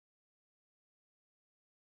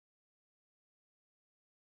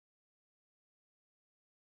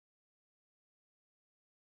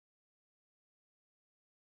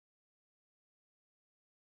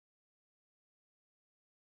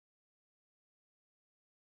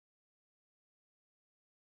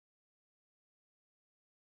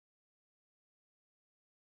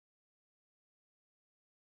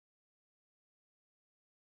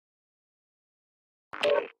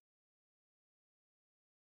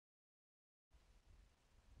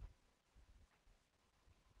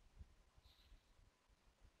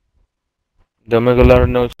Dame con la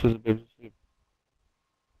no sus baby.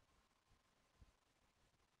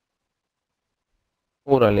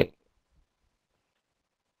 Órale.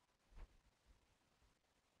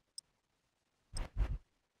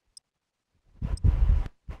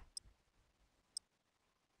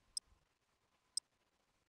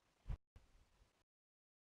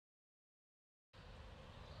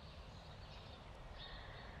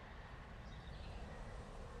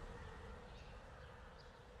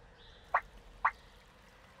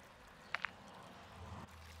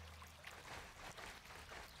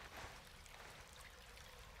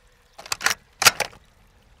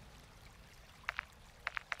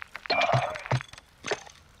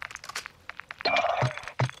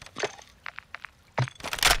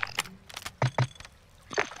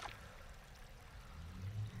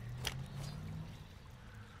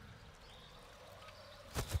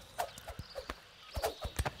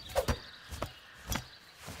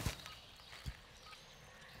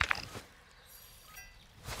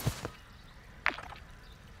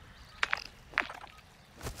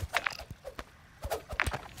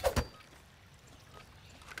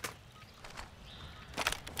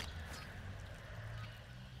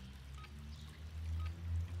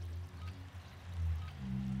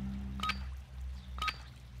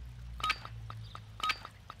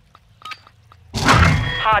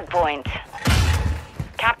 Hardpoint.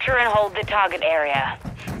 Capture and hold the target area.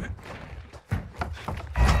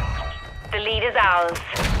 The lead is ours.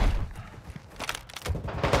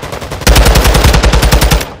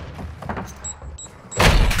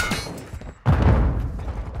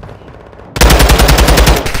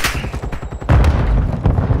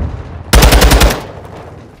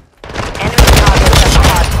 Enemy targets at the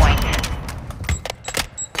hardpoint.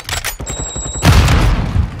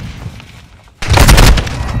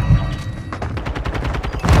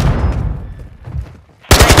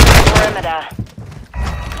 Perimeter.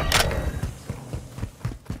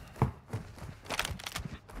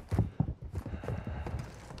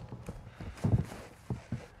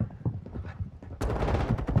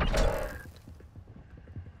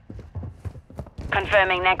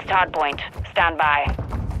 Confirming next hardpoint. Stand by.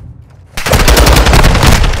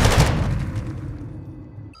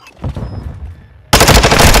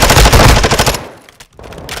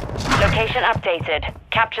 Location updated.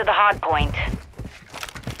 Capture the hardpoint.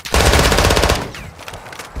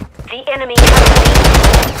 The enemy has the lead.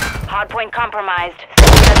 Hardpoint compromised.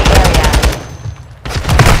 Secure the area.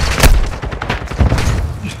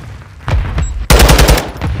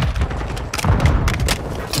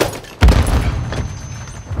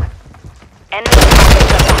 Enemy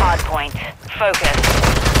targets at the hardpoint. Focus.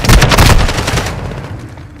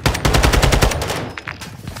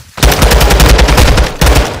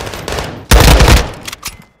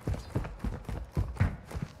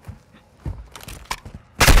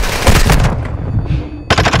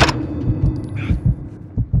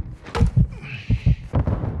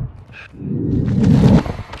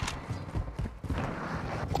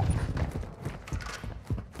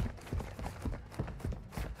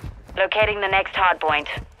 Locating the next hardpoint.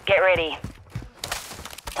 Get ready.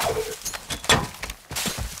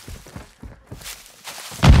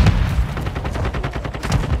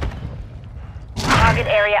 Target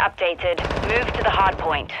area updated. Move to the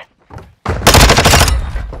hardpoint.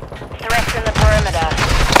 Threats in the perimeter.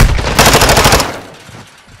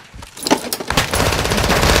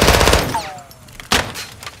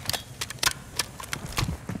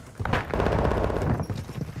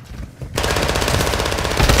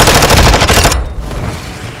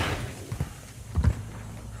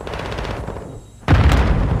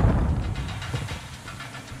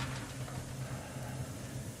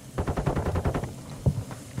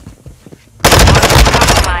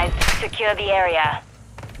 Secure the area.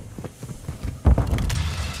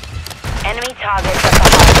 Enemy targets at the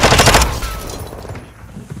hardpoint.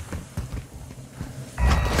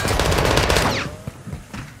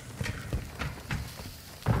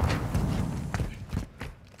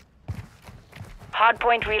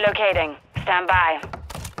 Hardpoint relocating. Stand by.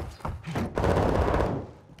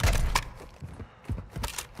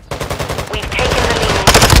 We've taken the lead.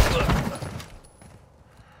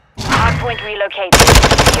 Hardpoint relocated.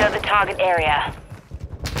 Secure the target area.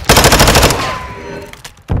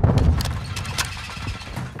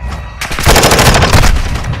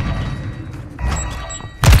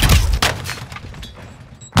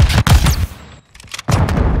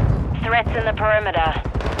 Threats in the perimeter.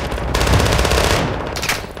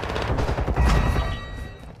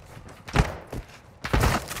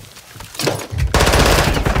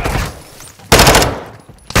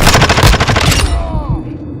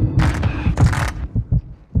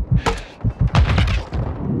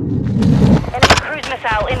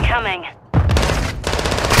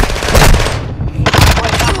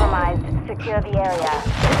 secure the area.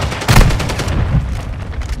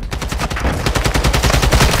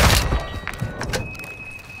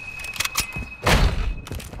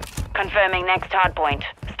 Confirming next hardpoint.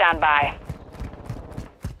 Stand by.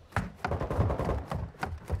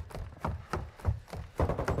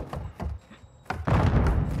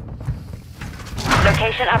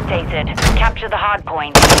 Location updated. Capture the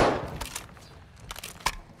hardpoint.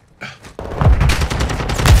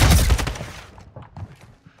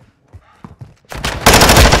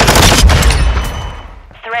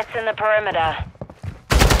 Threats in the perimeter.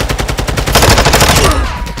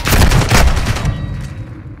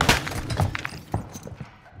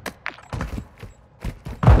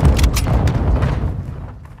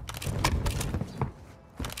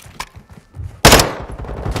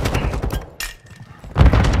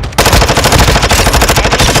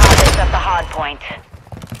 Point.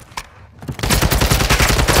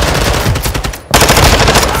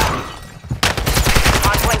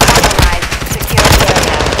 Hardpoint compromised. Secure the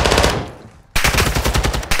area.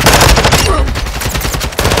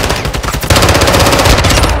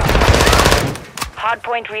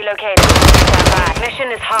 Hardpoint relocated. Stand by.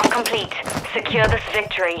 Mission is half complete. Secure this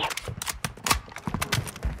victory.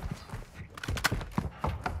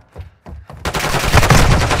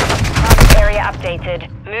 Target area updated.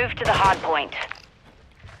 Move to the hardpoint.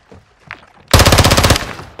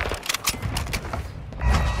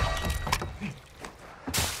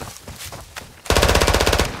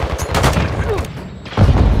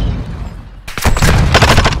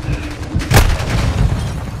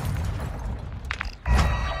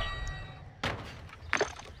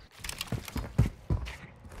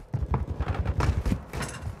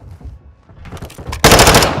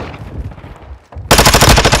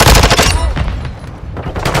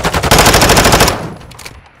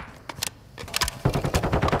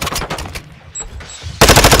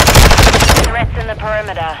 In the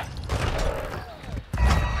perimeter.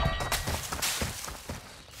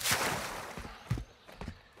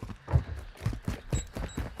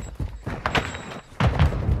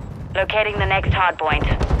 Locating the next hardpoint.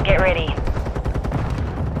 Get ready.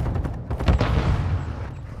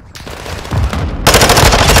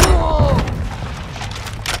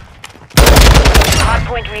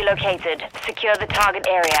 Hardpoint relocated. Secure the target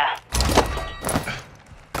area.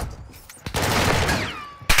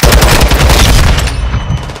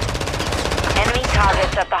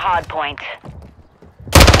 Targets at the hard point.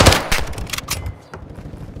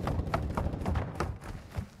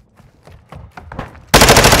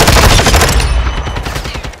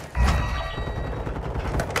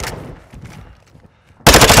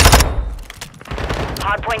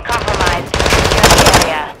 Hardpoint compromised. Secure the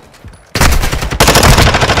area.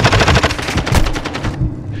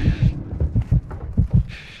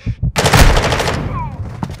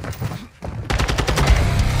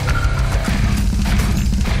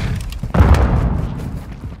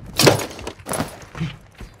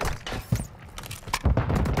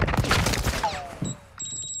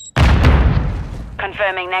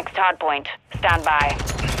 Confirming next hardpoint. Stand by.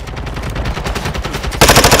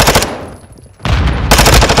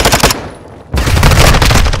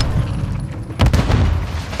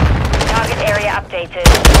 Target area updated.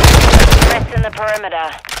 Threats in the perimeter.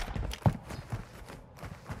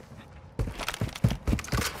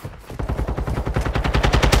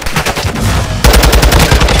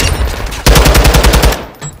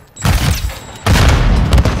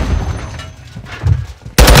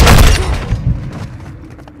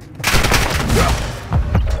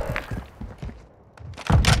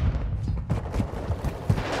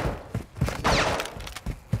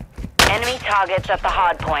 Enemy targets at the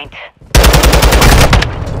hard point.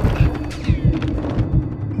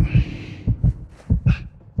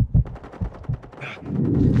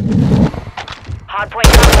 Hardpoint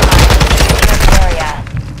compromised. Secure the area.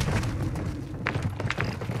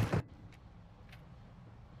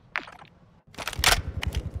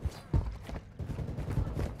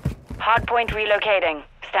 Hardpoint relocating.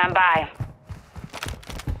 Stand by.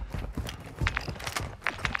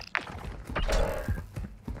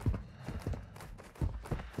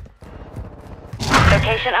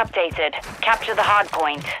 Location updated. Capture the hard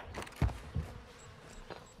point.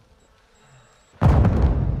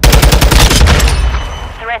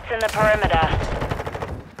 Threats in the perimeter.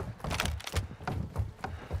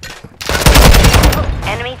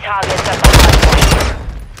 Enemy targets at the hard point.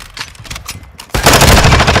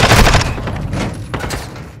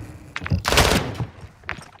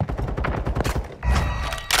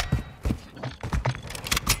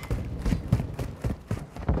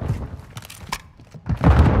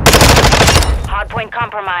 Hardpoint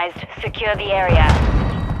compromised. Secure the area.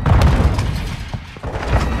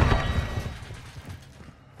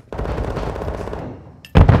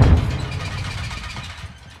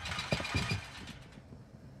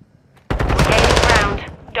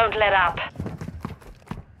 let up.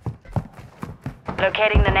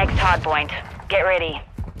 Locating the next hardpoint. Get ready.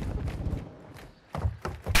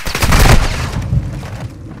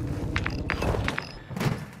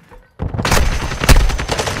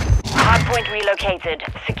 Hardpoint relocated.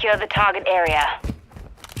 Secure the target area.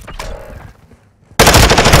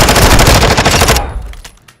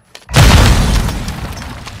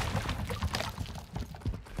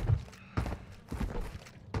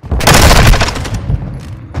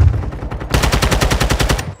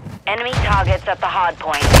 Enemy targets at the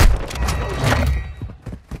hardpoint.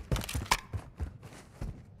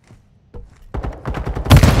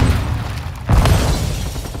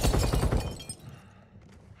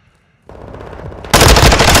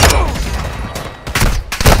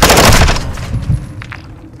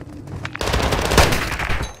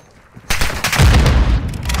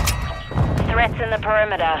 Threats in the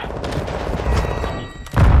perimeter.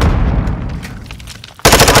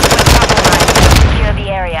 Secure the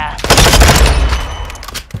area.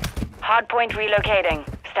 Hardpoint relocating.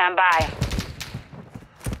 Stand by.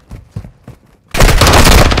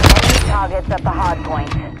 Enemy targets at the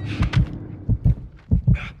hardpoint.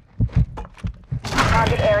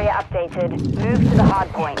 Target area updated. Move to the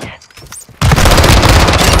hardpoint.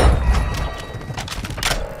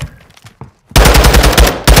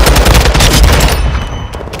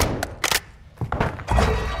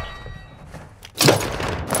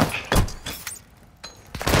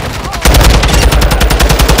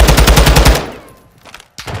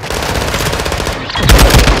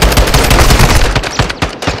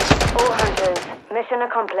 Mission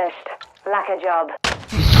accomplished. Lack a job.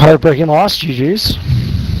 Heartbreaking loss, GG's.